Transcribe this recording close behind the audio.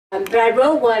But I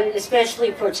wrote one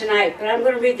especially for tonight, but I'm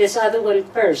going to read this other one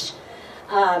first.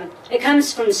 It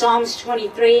comes from Psalms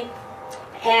 23,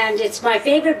 and it's my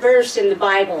favorite verse in the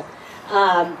Bible.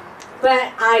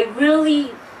 But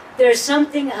there's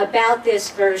something about this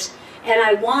verse, and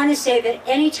I want to say that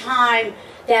any time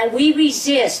that we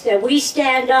resist, that we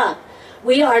stand up,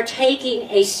 we are taking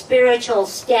a spiritual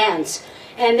stance.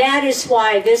 And that is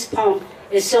why this poem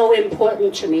is so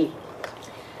important to me.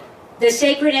 The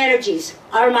sacred energies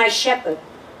are my shepherd,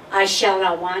 I shall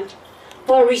not want.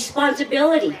 For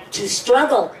responsibility, to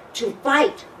struggle, to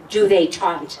fight, do they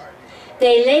taunt.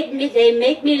 They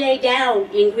make me lay down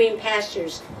in green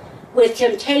pastures, with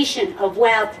temptation of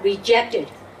wealth rejected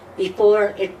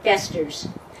before it festers.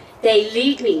 They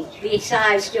lead me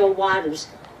beside still waters,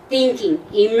 thinking,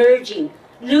 emerging,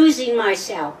 losing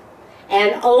myself,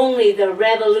 and only the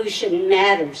revolution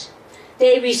matters.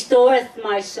 They restoreth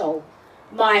my soul.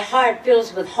 My heart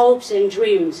fills with hopes and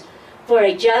dreams for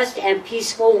a just and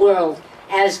peaceful world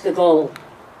as the goal.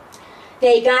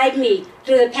 They guide me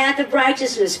through the path of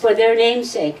righteousness for their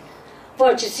name's sake.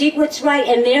 For to seek what's right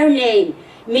in their name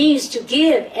means to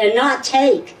give and not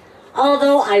take.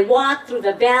 Although I walk through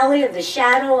the valley of the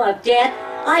shadow of death,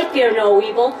 I fear no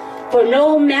evil, for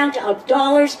no amount of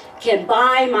dollars can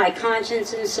buy my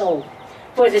conscience and soul.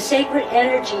 For the sacred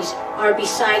energies are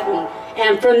beside me,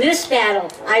 and from this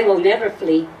battle I will never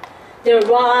flee. Their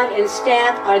rod and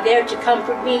staff are there to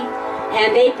comfort me,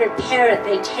 and they prepareth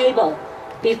a table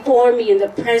before me in the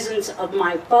presence of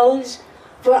my foes.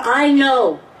 For I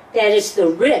know that it's the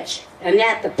rich and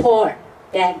not the poor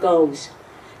that goes.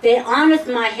 They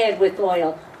honoreth my head with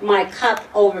oil, my cup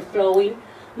overflowing.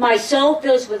 My soul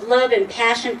fills with love and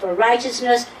passion for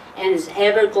righteousness and is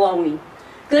ever glowing.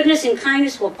 Goodness and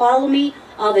kindness will follow me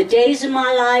all the days of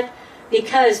my life,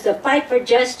 because the fight for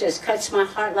justice cuts my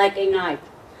heart like a knife.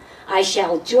 I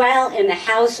shall dwell in the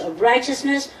house of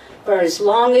righteousness for as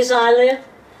long as I live,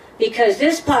 because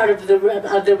this part of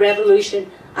the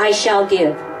revolution I shall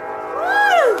give.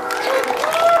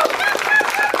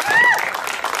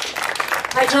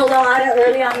 I told Alana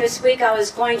early on this week I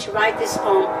was going to write this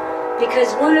poem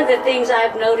because one of the things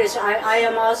I've noticed, I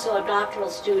am also a doctoral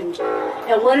student,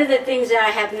 and one of the things that I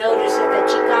have noticed is that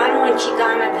Chicano and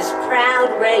Chicana, this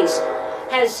proud race,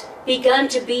 has begun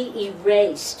to be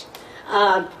erased.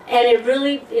 And it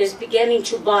really is beginning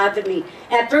to bother me.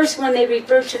 At first, when they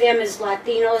referred to them as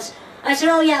Latinos, I said,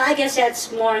 oh yeah, I guess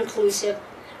that's more inclusive.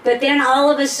 But then all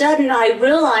of a sudden I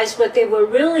realized what they were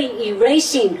really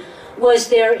erasing was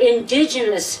their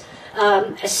indigenous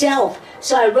self.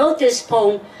 So I wrote this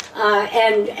poem,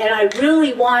 and I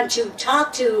really want to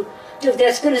talk to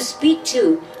that's going to speak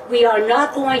to, we are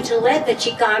not going to let the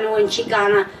Chicano and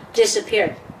Chicana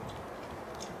disappear.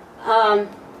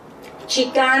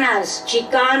 Chicanas,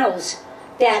 Chicanos,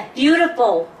 that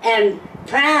beautiful and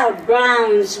proud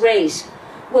Browns race,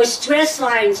 with stress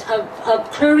lines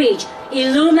of courage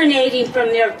illuminating from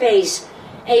their face.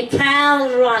 A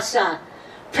proud raza,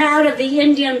 proud of the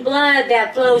Indian blood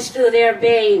that flows through their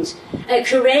veins. A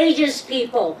courageous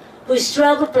people who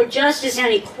struggle for justice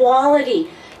and equality,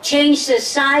 change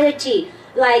society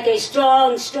like a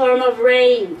strong storm of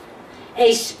rain.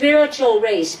 A spiritual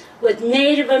race with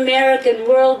Native American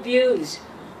worldviews,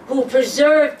 who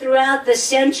preserved throughout the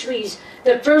centuries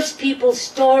the first people's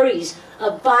stories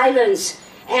of violence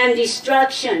and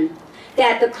destruction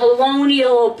that the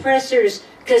colonial oppressors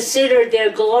considered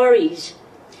their glories.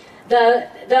 The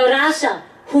raza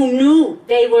who knew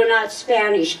they were not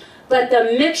Spanish, but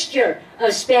the mixture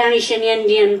of Spanish and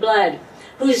Indian blood,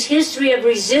 whose history of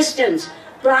resistance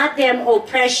brought them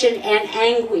oppression and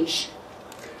anguish.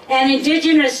 An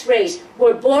indigenous race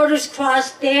where borders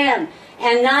crossed them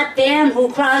and not them who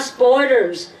crossed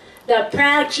borders. The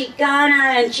proud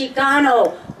Chicana and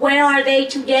Chicano, where are they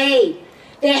today?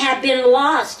 They have been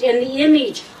lost in the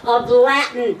image of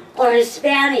Latin or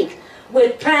Hispanic,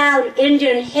 with proud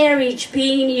Indian heritage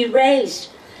being erased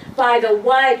by the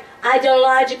white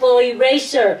ideological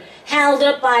eraser held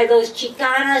up by those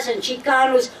Chicanas and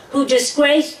Chicanos who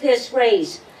disgraced this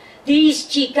race. These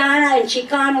Chicana and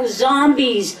Chicano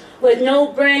zombies with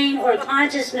no brain or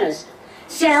consciousness,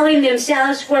 selling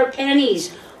themselves for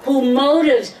pennies, whose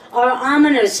motives are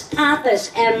ominous,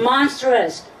 pompous, and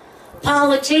monstrous.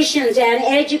 Politicians and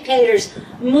educators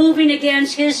moving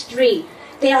against history.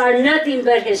 They are nothing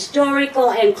but historical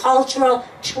and cultural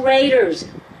traitors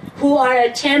who are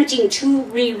attempting to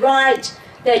rewrite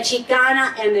the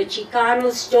Chicana and the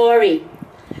Chicano story.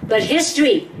 But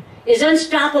history is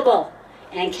unstoppable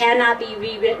and cannot be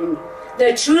rewritten.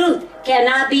 The truth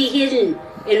cannot be hidden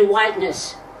in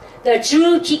whiteness. The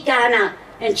true Chicana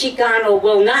and Chicano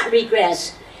will not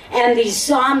regress, and these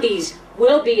zombies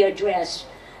will be addressed.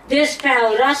 This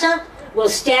proud raza will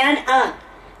stand up.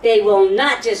 They will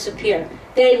not disappear.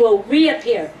 They will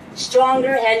reappear,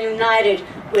 stronger and united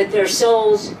with their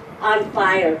souls on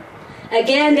fire.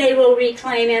 Again, they will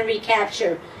reclaim and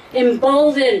recapture.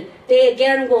 Emboldened, they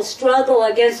again will struggle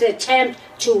against the attempt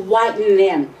to whiten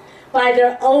them. By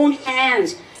their own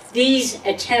hands, these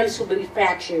attempts will be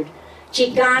fractured.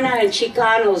 Chicana and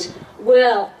Chicanos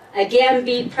will again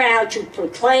be proud to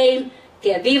proclaim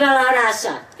que viva la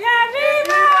raza. ¡Que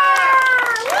viva!